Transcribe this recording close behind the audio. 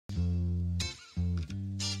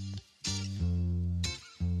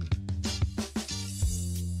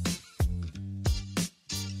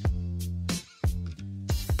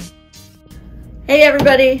Hey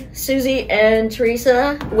everybody, Susie and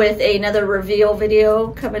Teresa with another reveal video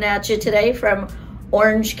coming at you today from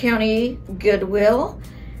Orange County Goodwill.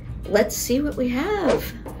 Let's see what we have.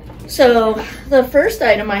 So the first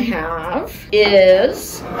item I have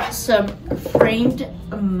is some framed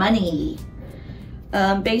money.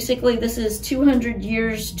 Basically this is 200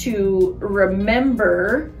 years to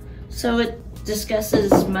remember. So it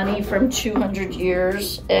discusses money from 200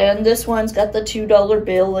 years, and this one's got the $2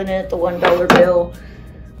 bill in it, the $1 bill.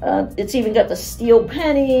 It's even got the steel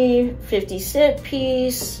penny, 50-cent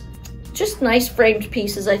piece. Just nice framed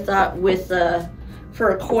pieces, I thought, with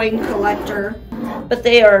for a coin collector. But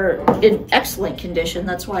they are in excellent condition.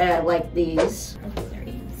 That's why I like these.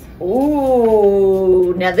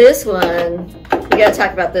 Ooh, now this one, we gotta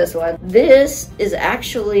talk about this one. This is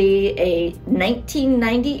actually a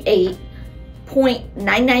 1998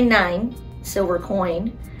 .999 silver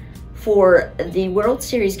coin for the World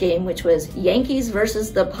Series game, which was Yankees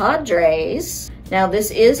versus the Padres. Now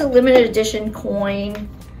this is a limited edition coin,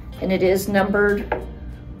 and it is numbered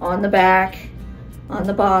on the back, on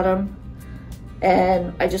the bottom,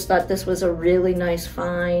 and I just thought this was a really nice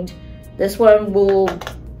find. This one will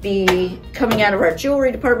be coming out of our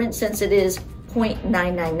jewelry department since it is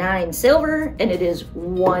 .999 silver, and it is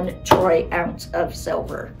 1 troy ounce of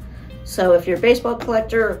silver. So if you're a baseball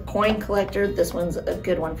collector or coin collector, this one's a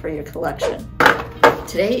good one for your collection.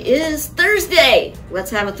 Today is Thursday. Let's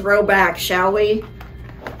have a throwback, shall we?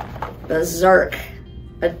 Berserk.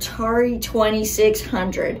 Atari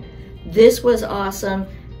 2600. This was awesome.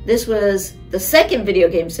 This was the second video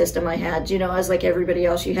game system I had. You know, as like everybody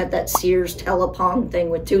else, you had that Sears Telepong thing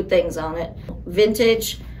with 2 things on it.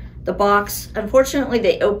 Vintage, the box. Unfortunately,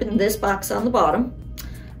 they opened this box on the bottom.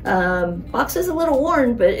 Box is a little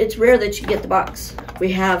worn, but it's rare that you get the box.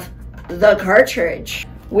 We have the cartridge.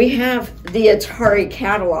 We have the Atari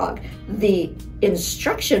catalog, the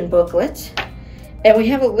instruction booklet, and we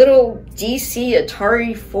have a little DC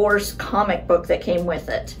Atari Force comic book that came with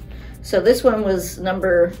it. So this one was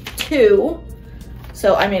number 2.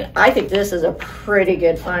 So, I mean, I think this is a pretty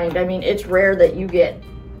good find. I mean, it's rare that you get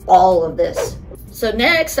all of this. So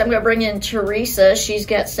next, I'm gonna bring in Teresa. She's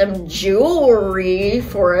got some jewelry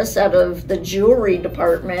for us out of the jewelry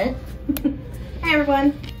department. Hi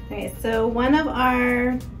everyone. Okay, so one of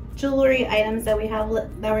our jewelry items that we have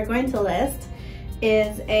that we're going to list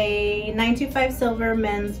is a 925 silver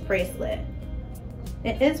men's bracelet.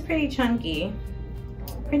 It is pretty chunky,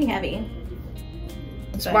 pretty heavy.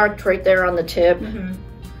 It's marked right there on the tip, and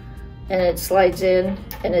it slides in,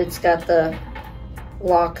 and it's got the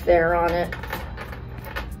lock there on it.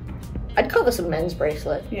 I'd call this a men's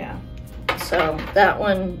bracelet. Yeah. So that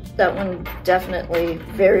one definitely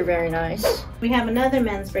very, very nice. We have another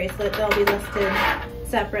men's bracelet that'll be listed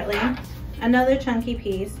separately. Another chunky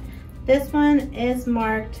piece. This one is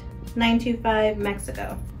marked 925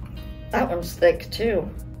 Mexico. That one's thick too.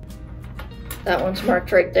 That one's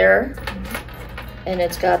marked right there. And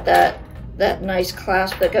it's got that nice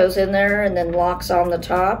clasp that goes in there and then locks on the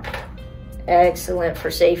top. Excellent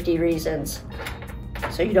for safety reasons,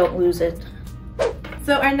 so you don't lose it.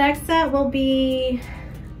 So our next set will be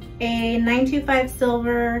a 925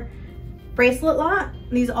 silver bracelet lot.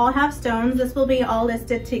 These all have stones. This will be all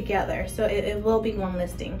listed together, so it will be one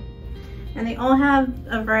listing. And they all have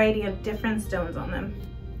a variety of different stones on them.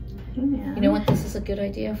 Yeah. You know what this is a good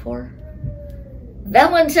idea for?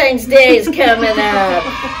 Valentine's Day is coming up.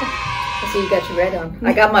 I see you got your red on.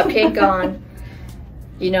 I got my pink on.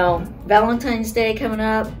 You know, Valentine's Day coming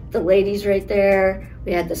up, the ladies right there.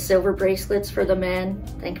 We had the silver bracelets for the men.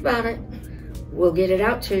 Think about it. We'll get it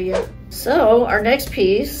out to you. So our next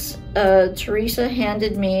piece, Teresa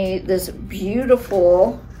handed me this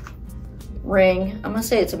beautiful ring. I'm gonna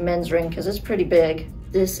say it's a men's ring because it's pretty big.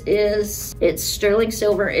 It's sterling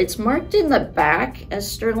silver. It's marked in the back as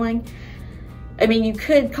sterling. I mean, you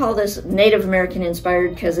could call this Native American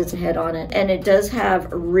inspired because it's a head on it. And it does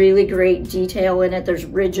have really great detail in it. There's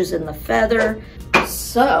ridges in the feather.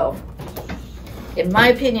 So, in my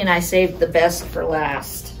opinion, I saved the best for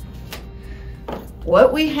last.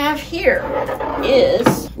 What we have here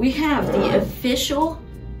is, we have the official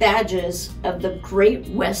badges of the Great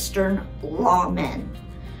Western Lawmen.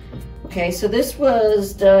 Okay, so this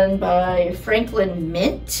was done by Franklin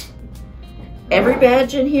Mint. Every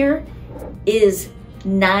badge in here is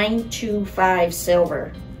 925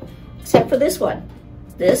 silver, except for this one.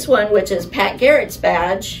 This one, which is Pat Garrett's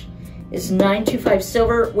badge, is 925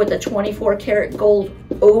 silver with a 24 karat gold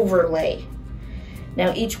overlay.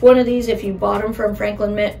 Now each one of these, if you bought them from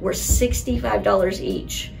Franklin Mint, were $65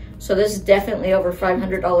 each. So this is definitely over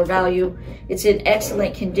 $500 value. It's in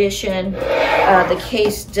excellent condition. The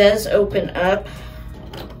case does open up.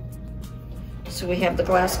 So we have the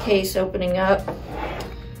glass case opening up.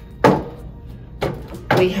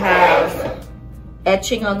 We have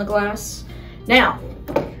etching on the glass. Now,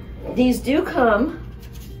 these do come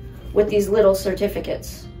with these little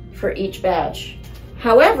certificates for each badge.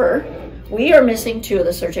 However, we are missing 2 of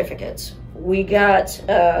the certificates. We got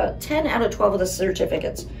 10 out of 12 of the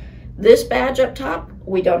certificates. This badge up top,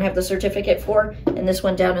 we don't have the certificate for, and this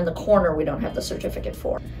one down in the corner, we don't have the certificate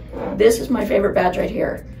for. This is my favorite badge right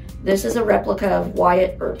here. This is a replica of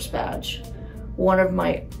Wyatt Earp's badge. One of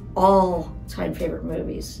my all-time favorite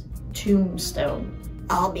movies, Tombstone.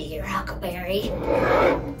 I'll be your Huckleberry.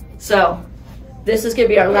 So, this is gonna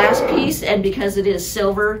be our last piece, and because it is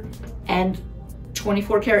silver and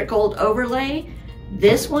 24 karat gold overlay,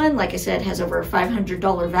 this one, like I said, has over a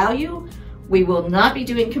 $500 value. We will not be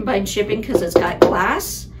doing combined shipping because it's got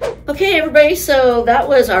glass. Okay, everybody, so that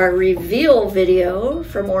was our reveal video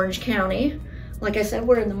from Orange County. Like I said,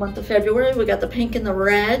 we're in the month of February. We got the pink and the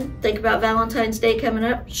red. Think about Valentine's Day coming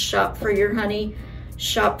up. Shop for your honey.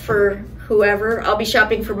 Shop for whoever. I'll be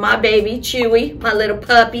shopping for my baby, Chewy, my little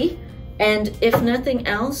puppy. And if nothing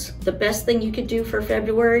else, the best thing you could do for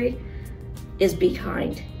February is be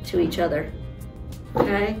kind to each other,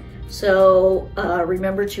 okay? So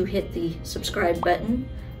remember to hit the subscribe button,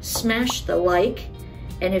 smash the like,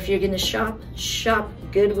 and if you're gonna shop,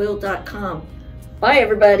 shopgoodwill.com. Bye,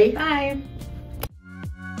 everybody. Bye.